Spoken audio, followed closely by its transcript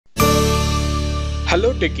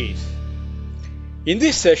Hello techies. In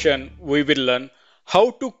this session, we will learn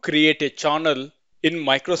how to create a channel in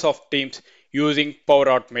Microsoft Teams using Power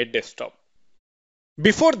Automate Desktop.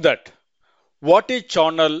 Before that, what is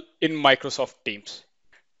channel in Microsoft Teams?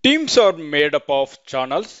 Teams are made up of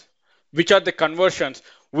channels, which are the conversions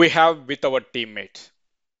we have with our teammates.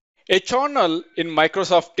 A channel in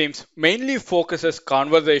Microsoft Teams mainly focuses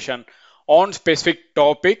conversation on specific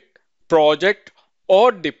topic, project,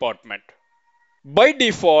 or department. By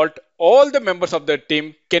default, all the members of the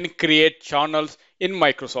team can create channels in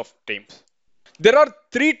Microsoft Teams. There are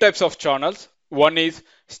three types of channels. One is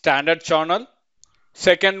standard channel,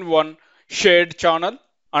 second one shared channel,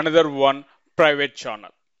 another one private channel.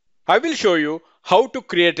 I will show you how to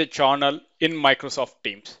create a channel in Microsoft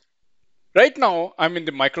Teams. Right now, I'm in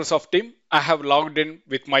the Microsoft team. I have logged in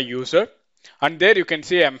with my user, and there you can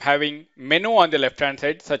see I'm having menu on the left hand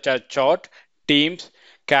side such as chart, Teams,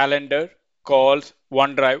 calendar, calls,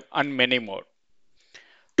 OneDrive, and many more.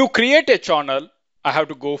 To create a channel, I have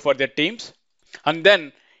to go for the Teams, and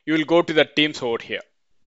then you will go to the Teams over here.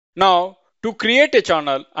 Now, to create a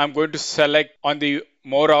channel, I'm going to select on the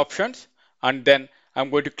more options, and then I'm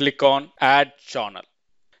going to click on add channel.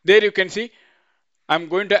 There you can see I'm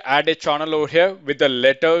going to add a channel over here with the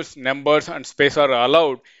letters, numbers, and space are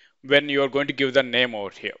allowed when you are going to give the name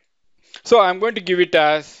over here. So I'm going to give it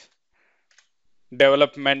as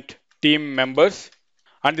development team members,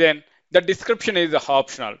 and then the description is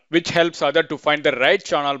optional, which helps other to find the right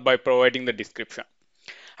channel by providing the description.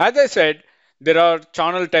 As I said, there are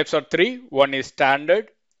channel types are three. One is standard,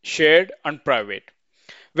 shared, and private.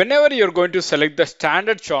 Whenever you're going to select the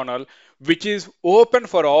standard channel, which is open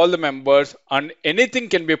for all the members and anything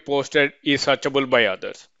can be posted is searchable by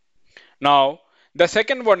others. Now, the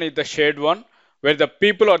second one is the shared one, where the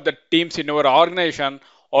people or the teams in our organization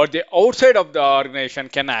or the outside of the organization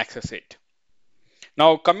can access it.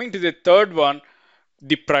 Now, coming to the third one,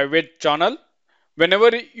 the private channel.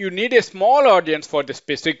 Whenever you need a small audience for the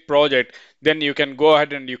specific project, then you can go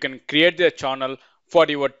ahead and you can create the channel for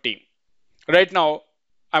your team. Right now,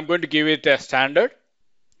 I'm going to give it a standard.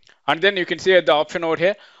 And then you can see the option over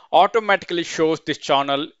here automatically shows this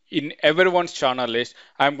channel in everyone's channel list.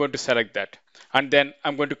 I'm going to select that. And then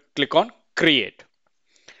I'm going to click on create.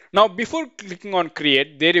 Now, before clicking on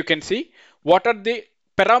create, there you can see what are the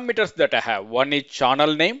parameters that I have. One is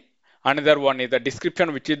channel name. Another one is the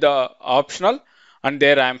description, which is the optional. And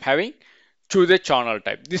there I'm having choose a channel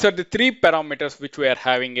type. These are the three parameters which we are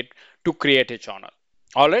having it to create a channel.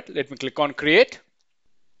 All right, let me click on create.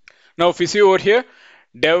 Now, if you see over here,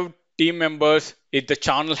 dev team members is the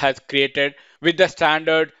channel has created with the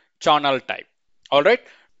standard channel type. All right.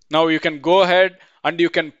 Now you can go ahead and you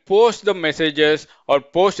can post the messages or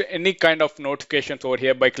post any kind of notifications over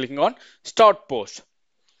here by clicking on start post.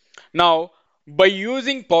 Now, by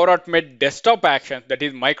using Power Automate desktop actions, that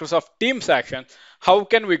is Microsoft Teams actions, how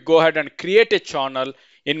can we go ahead and create a channel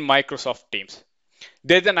in Microsoft Teams?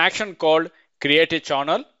 There's an action called create a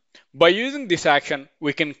channel. By using this action,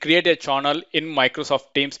 we can create a channel in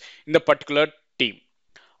Microsoft Teams in the particular team.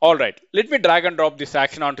 All right, let me drag and drop this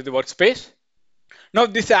action onto the workspace. Now,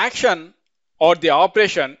 this action or the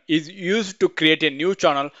operation is used to create a new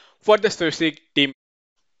channel for the specific team.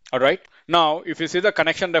 All right. Now, if you see the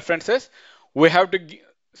connection references, we have to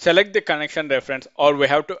select the connection reference or we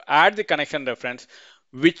have to add the connection reference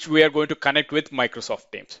which we are going to connect with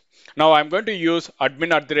Microsoft Teams. Now, I'm going to use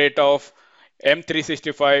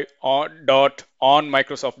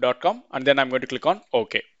m365.onmicrosoft.com and then I'm going to click on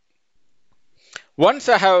OK. Once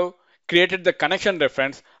I have created the connection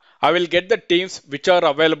reference, I will get the teams which are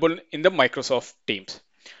available in the Microsoft Teams.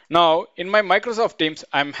 Now, in my Microsoft Teams,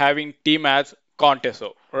 I'm having team as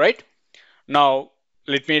Conteso, right? Now,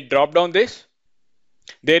 let me drop down this.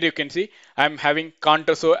 There you can see I'm having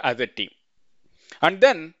Conteso as a team. And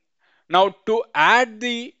then now to add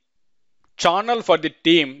the channel for the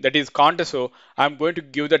team that is Conteso, I'm going to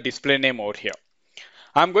give the display name over here.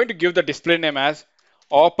 I'm going to give the display name as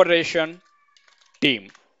Operation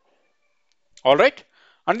Team. All right.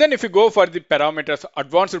 And then if you go for the parameters,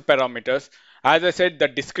 advanced parameters, as I said, the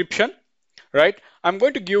description, right? I'm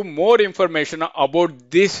going to give more information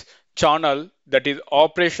about this channel that is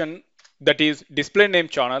operation, that is display name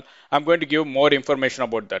channel. I'm going to give more information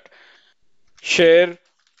about that. Share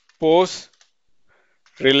posts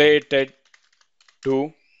related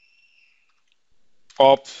to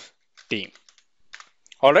ops team.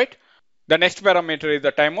 All right. The next parameter is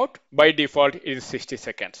the timeout. By default, it is 60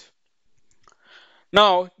 seconds.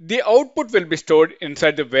 Now, the output will be stored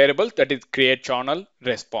inside the variable that is create channel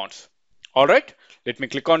response. All right. Let me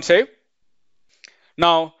click on save.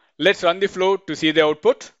 Now, let's run the flow to see the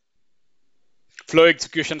output. flow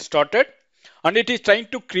execution started, and it is trying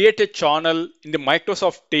to create a channel in the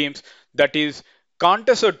Microsoft Teams that is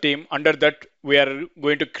contest team. Under that, we are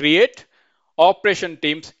going to create operation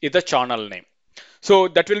teams is the channel name. So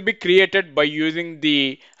that will be created by using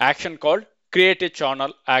the action called create a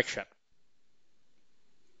channel action.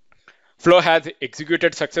 Flow has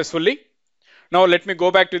executed successfully. Now let me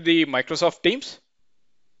go back to the Microsoft Teams.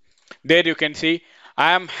 There you can see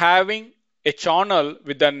I am having a channel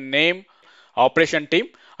with the name operation team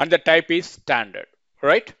and the type is standard,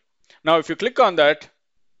 right? Now if you click on that,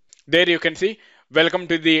 there you can see welcome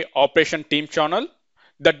to the operation team channel.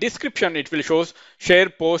 The description, it will shows share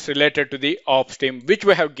posts related to the ops team, which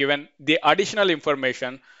we have given the additional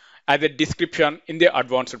information as a description in the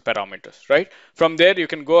advanced parameters, right? From there you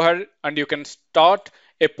can go ahead and you can start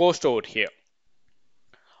a post over here.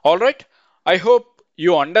 All right, I hope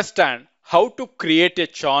you understand how to create a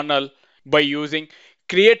channel by using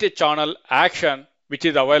create a channel action, which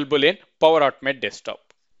is available in Power Automate Desktop.